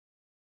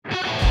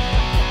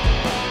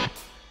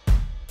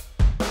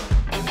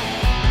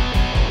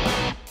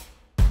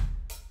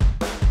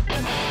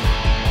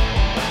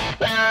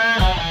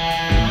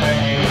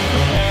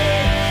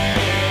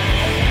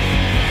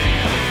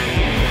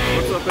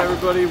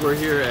everybody, we're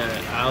here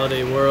at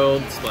Holiday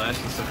World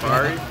Splashin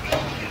Safari.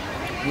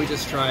 We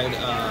just tried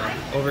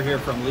over here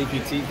from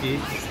Liki Tiki.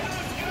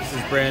 This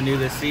is brand new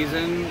this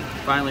season.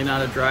 Finally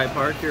not a dry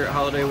park here at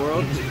Holiday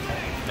World.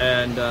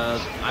 And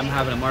I'm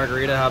having a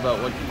margarita. How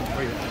about what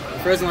are you having?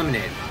 Frozen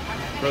lemonade.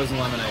 Frozen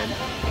lemonade.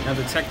 Now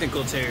the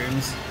technical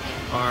terms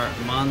are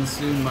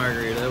monsoon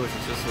margarita, which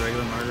is just a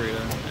regular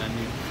margarita, and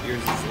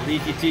yours is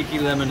Liki Tiki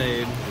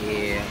lemonade.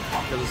 Yeah.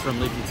 Because it's from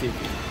Liki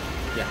Tiki.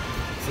 Yeah.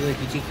 It's a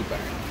Liki Tiki bar.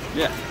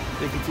 Yeah,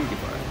 Liki Tiki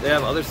bar. They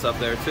have other stuff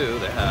there too.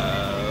 They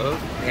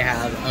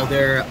have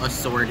other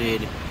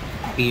assorted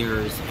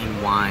beers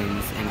and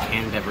wines and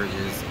canned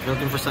beverages. If you're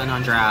looking for something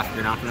on draft,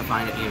 you're not going to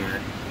find it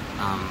here.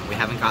 We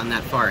haven't gotten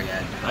that far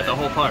yet. at the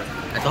whole park.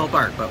 At the whole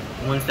park, but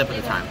one step at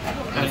a time.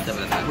 One step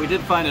at a time. We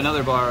did find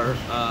another bar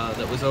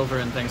that was over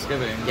in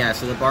Thanksgiving. Yeah,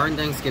 so the bar in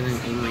Thanksgiving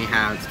only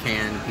has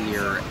canned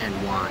beer and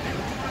wine.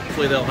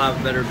 Hopefully they'll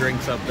have better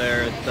drinks up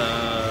there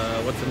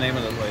at, what's the name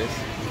of the place?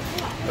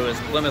 It was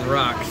Plymouth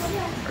Rocks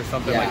or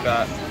something like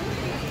that.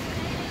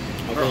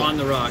 Or On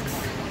the Rocks.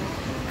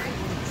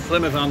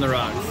 Plymouth on the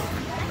Rocks.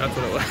 That's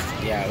what it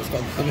was. Yeah, it was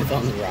called Plymouth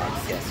on the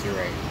Rocks. Yes, you're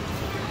right.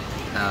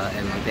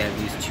 And like they have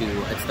these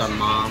two, it's the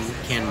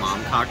canned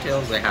mom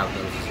cocktails. They have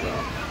those as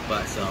well.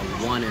 But the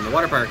one in the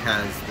water park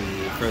has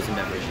the frozen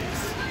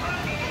beverages.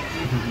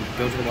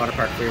 Go to the water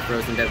park for your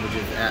frozen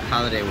beverages at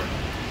Holiday World.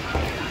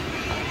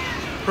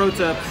 Pro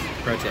tips.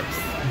 Pro tips.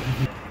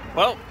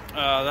 Well,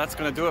 that's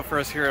going to do it for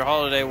us here at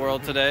Holiday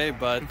World today,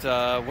 but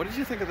what did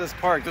you think of this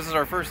park? This is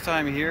our first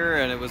time here,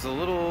 and it was a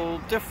little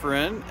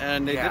different,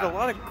 and they did a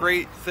lot of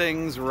great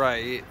things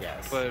right,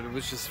 but it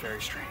was just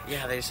very strange.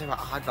 Yeah, they just have an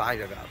odd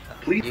vibe about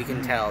them. You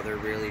can tell they're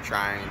really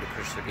trying to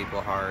push their people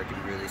hard, to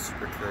be really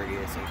super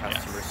courteous and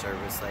customer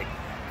service, like,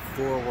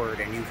 forward,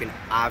 and you can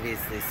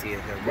obviously see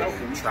that they're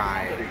really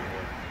trying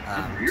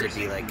to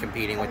be, like,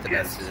 competing with the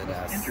best of the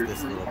best,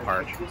 this little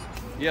park.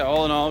 Yeah,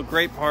 all in all,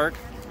 great park.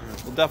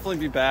 We'll definitely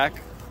be back.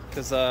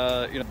 Because,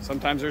 you know,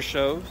 sometimes there's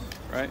shows,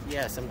 right?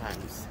 Yeah,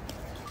 sometimes.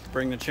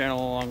 Bring the channel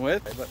along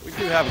with. But we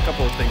do have a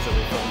couple of things that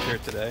we filmed here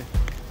today.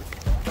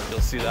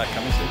 You'll see that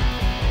coming soon.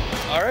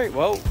 All right,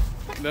 well,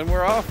 then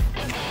we're off.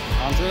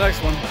 On to the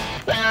next one.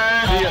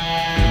 See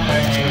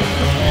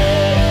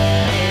ya.